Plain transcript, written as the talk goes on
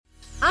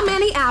I'm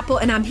Annie Apple,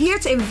 and I'm here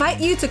to invite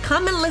you to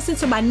come and listen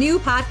to my new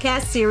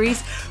podcast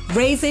series,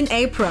 Raising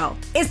a Pro.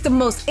 It's the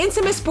most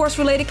intimate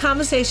sports-related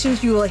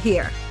conversations you will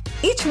hear.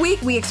 Each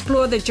week, we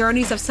explore the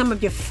journeys of some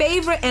of your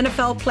favorite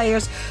NFL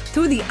players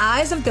through the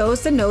eyes of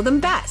those that know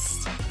them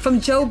best. From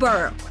Joe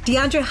Burrow,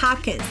 DeAndre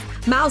Hopkins,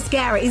 Myles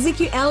Garrett,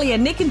 Ezekiel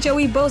Elliott, Nick and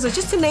Joey Bosa,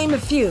 just to name a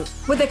few.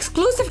 With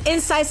exclusive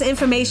insights and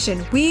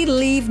information, we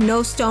leave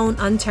no stone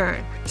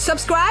unturned.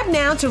 Subscribe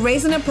now to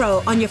Raising a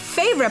Pro on your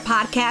favorite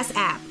podcast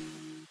app.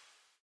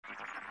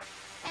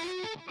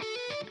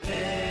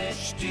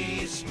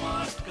 HD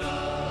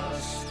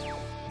Smartcast.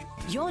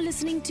 You're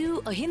listening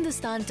to a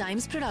Hindustan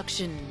Times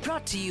production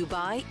brought to you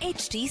by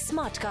HD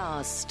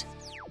Smartcast.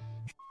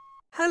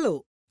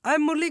 Hello,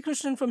 I'm Murli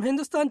Krishnan from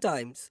Hindustan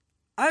Times.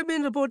 I've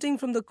been reporting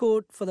from the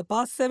court for the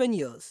past 7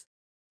 years.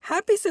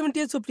 Happy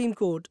 70th Supreme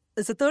Court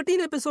is a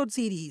 13-episode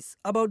series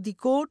about the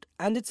court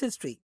and its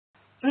history.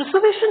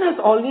 Reservation has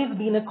always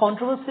been a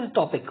controversial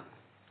topic.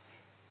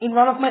 In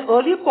one of my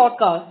earlier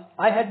podcasts,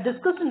 I had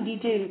discussed in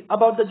detail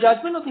about the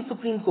judgment of the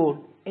Supreme Court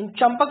in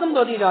Champakam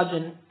Dori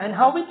Rajan and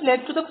how it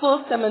led to the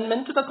First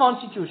Amendment to the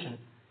Constitution.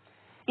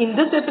 In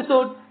this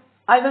episode,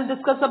 I will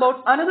discuss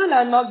about another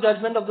landmark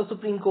judgment of the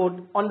Supreme Court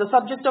on the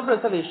subject of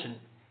reservation,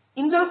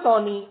 Indra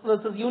Sawhney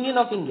versus Union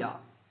of India.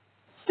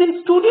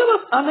 Since studio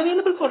was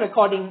unavailable for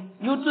recording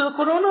due to the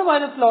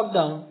coronavirus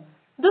lockdown,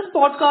 this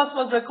podcast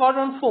was recorded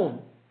on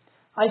phone.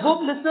 I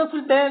hope listeners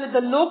will bear with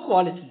the low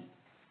quality.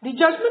 The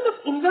judgment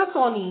of Indra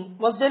Sawhney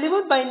was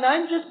delivered by a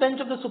 9-judge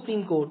bench of the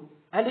Supreme Court,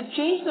 and it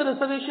changed the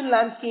reservation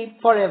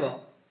landscape forever.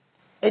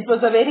 It was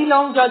a very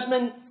long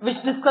judgment which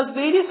discussed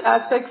various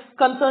aspects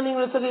concerning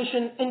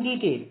reservation in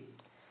detail.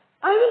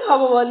 I will,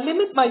 however,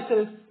 limit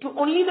myself to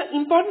only the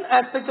important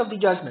aspects of the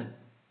judgment.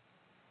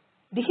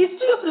 The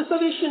history of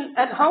reservation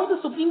and how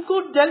the Supreme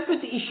Court dealt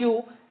with the issue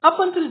up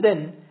until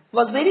then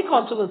was very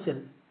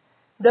controversial.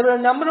 There were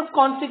a number of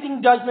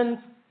conflicting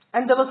judgments,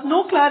 and there was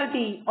no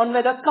clarity on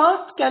whether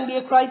caste can be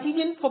a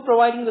criterion for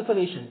providing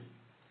reservation.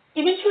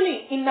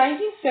 Eventually, in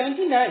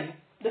 1979,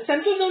 the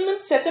central government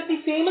set up the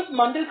famous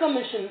Mandal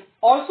Commission,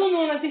 also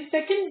known as the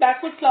Second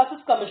Backward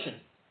Classes Commission.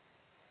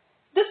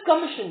 This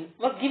commission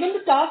was given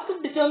the task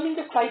of determining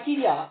the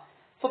criteria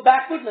for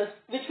backwardness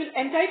which will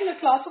entitle a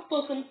class of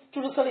persons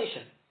to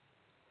reservation.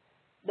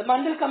 The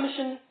Mandal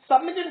Commission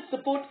submitted its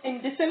report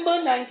in December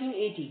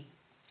 1980.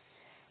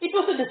 It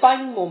was a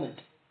defining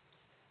moment.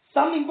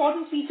 Some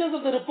important features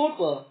of the report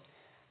were: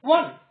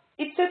 1.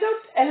 It set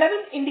out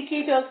 11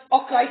 indicators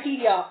or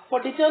criteria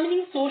for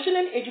determining social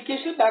and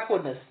educational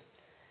backwardness.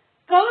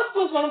 Caste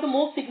was one of the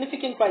most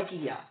significant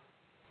criteria.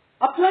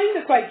 Applying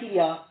the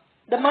criteria,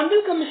 the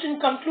Mandal Commission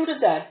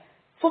concluded that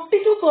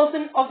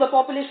 52% of the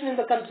population in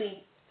the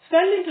country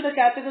fell into the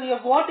category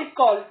of what it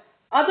called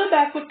other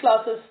backward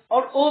classes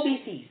or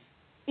OBCs.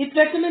 It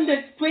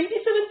recommended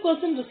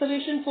 27%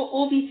 reservation for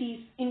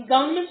OBCs in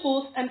government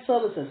posts and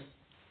services.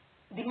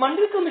 The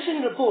Mandal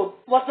Commission report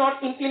was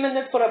not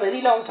implemented for a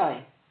very long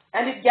time,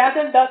 and it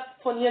gathered dust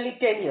for nearly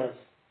 10 years.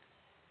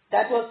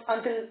 That was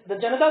until the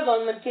Janata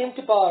government came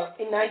to power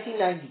in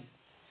 1990.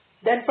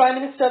 Then Prime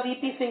Minister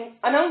V.P.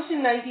 Singh announced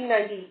in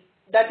 1990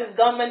 that his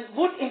government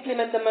would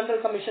implement the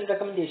Mandal Commission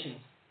recommendations.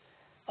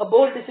 A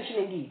bold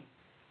decision indeed.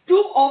 2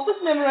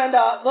 office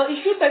memoranda were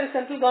issued by the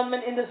central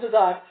government in this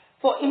regard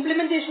for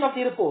implementation of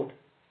the report.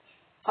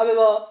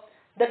 However,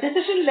 the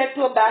decision led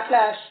to a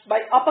backlash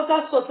by upper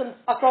caste persons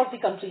across the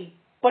country,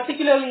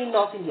 particularly in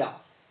North India.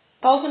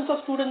 Thousands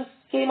of students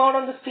came out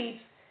on the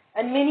streets,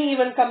 and many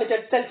even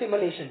committed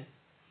self-immolation.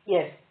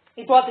 Yes,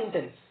 it was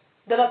intense.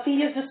 There was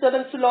serious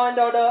disturbance to law and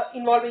order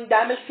involving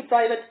damage to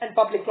private and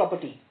public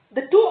property.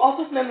 The 2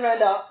 office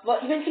memoranda were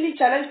eventually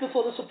challenged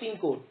before the Supreme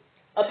Court.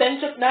 A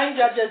bench of 9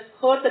 judges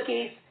heard the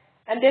case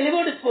and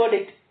delivered its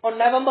verdict on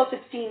November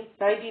 16,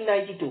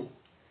 1992.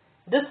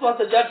 This was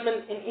the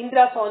judgment in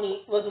Indra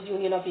Sawhney versus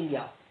Union of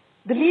India.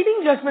 The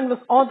leading judgment was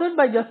authored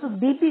by Justice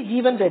B.P.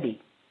 Jeevan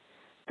Reddy.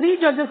 3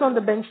 judges on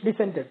the bench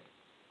dissented.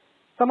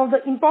 Some of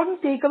the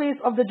important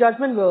takeaways of the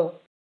judgment were: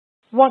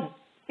 1.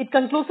 It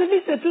conclusively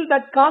settled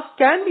that caste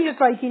can be a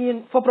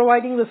criterion for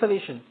providing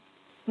reservation.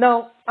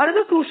 Now,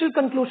 another crucial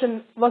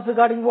conclusion was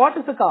regarding what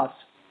is a caste.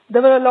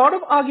 There were a lot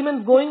of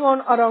arguments going on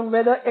around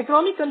whether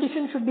economic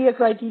conditions should be a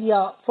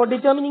criteria for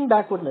determining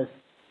backwardness.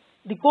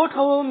 The court,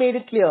 however, made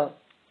it clear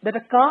that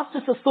a caste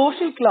is a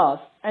social class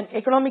and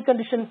economic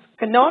conditions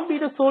cannot be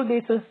the sole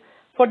basis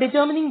for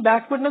determining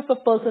backwardness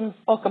of persons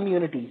or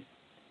communities.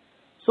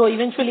 So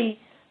eventually,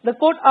 the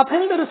court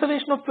upheld the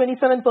reservation of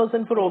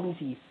 27% for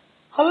OBCs.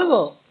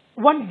 However,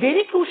 one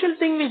very crucial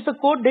thing which the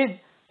court did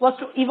was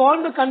to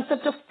evolve the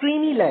concept of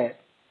creamy layer.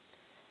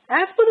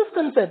 As per this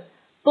concept,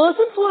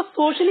 persons who are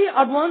socially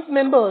advanced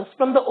members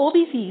from the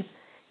OBCs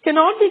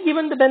cannot be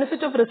given the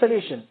benefit of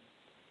reservation.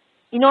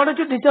 In order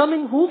to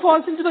determine who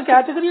falls into the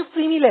category of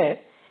creamy layer,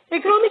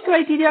 economic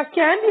criteria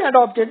can be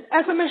adopted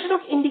as a measure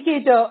of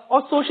indicator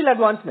or social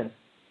advancement.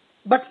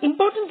 But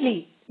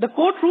importantly, the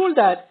court ruled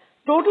that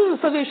total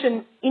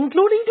reservation,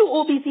 including to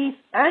OBCs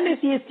and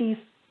SC/STs,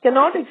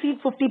 cannot exceed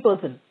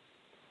 50%.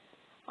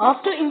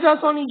 After Indra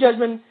Sawhney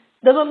judgment,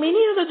 There were many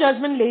other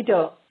judgments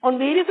later on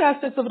various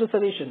aspects of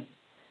reservation,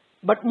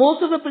 but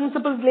most of the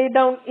principles laid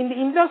down in the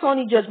Indira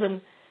Sawhney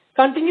judgment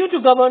continue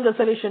to govern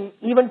reservation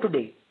even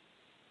today.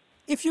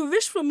 If you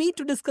wish for me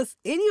to discuss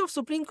any of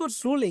Supreme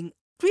Court's ruling,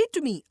 tweet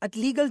to me at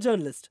Legal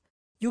Journalist.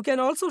 You can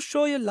also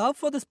show your love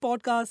for this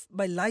podcast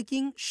by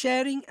liking,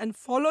 sharing and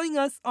following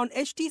us on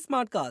HT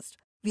Smartcast.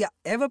 We are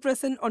ever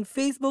present on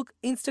Facebook,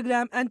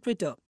 Instagram and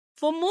Twitter.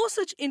 For more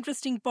such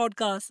interesting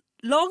podcasts,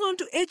 log on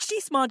to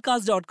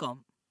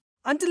htsmartcast.com.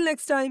 Until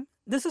next time,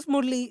 this is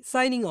Murli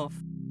signing off.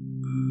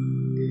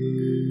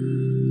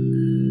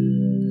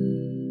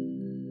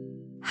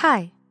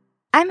 Hi,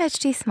 I'm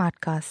HT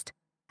Smartcast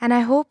and I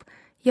hope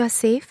you're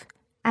safe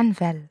and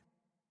well.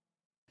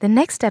 The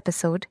next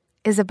episode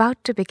is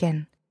about to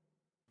begin.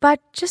 But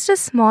just a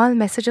small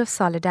message of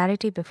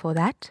solidarity before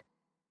that.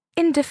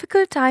 In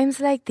difficult times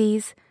like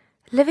these,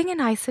 living in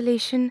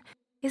isolation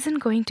isn't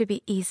going to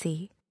be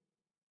easy.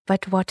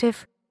 But what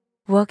if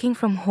working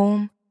from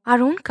home, our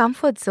own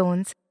comfort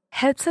zones,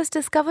 helps us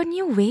discover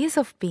new ways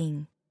of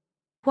being?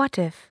 What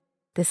if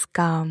this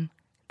calm,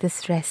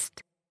 this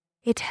rest,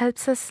 it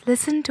helps us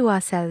listen to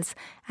ourselves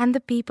and the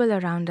people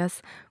around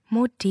us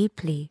more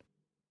deeply?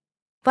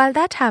 While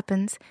that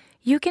happens,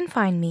 you can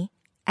find me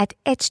at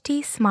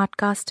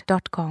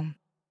htsmartcast.com,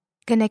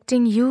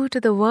 connecting you to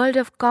the world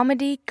of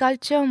comedy,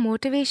 culture,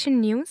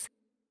 motivation news.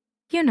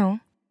 You know,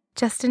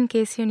 just in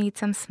case you need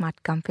some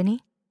smart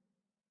company.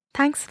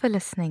 Thanks for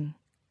listening.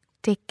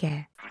 Take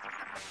care.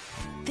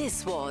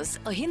 This was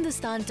a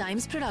Hindustan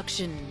Times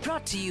production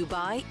brought to you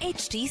by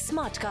HT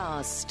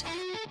Smartcast.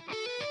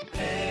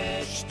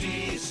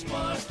 HT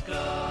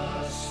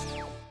Smartcast.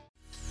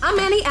 I'm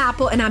Annie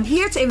Apple, and I'm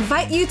here to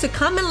invite you to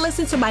come and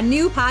listen to my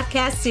new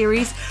podcast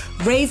series,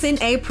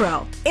 Raising a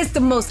Pro. It's the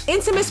most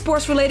intimate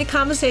sports-related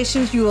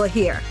conversations you will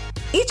hear.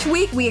 Each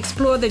week, we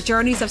explore the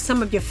journeys of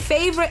some of your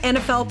favorite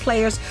NFL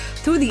players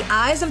through the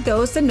eyes of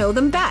those that know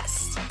them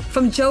best.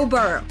 From Joe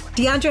Burrow,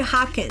 DeAndre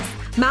Hopkins,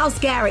 Myles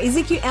Garrett,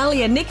 Ezekiel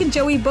Elliott, Nick and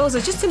Joey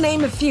Bosa, just to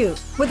name a few.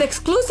 With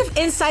exclusive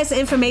insights and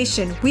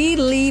information, we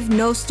leave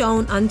no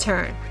stone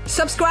unturned.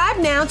 Subscribe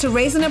now to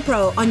Raising a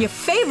Pro on your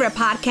favorite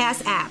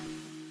podcast app.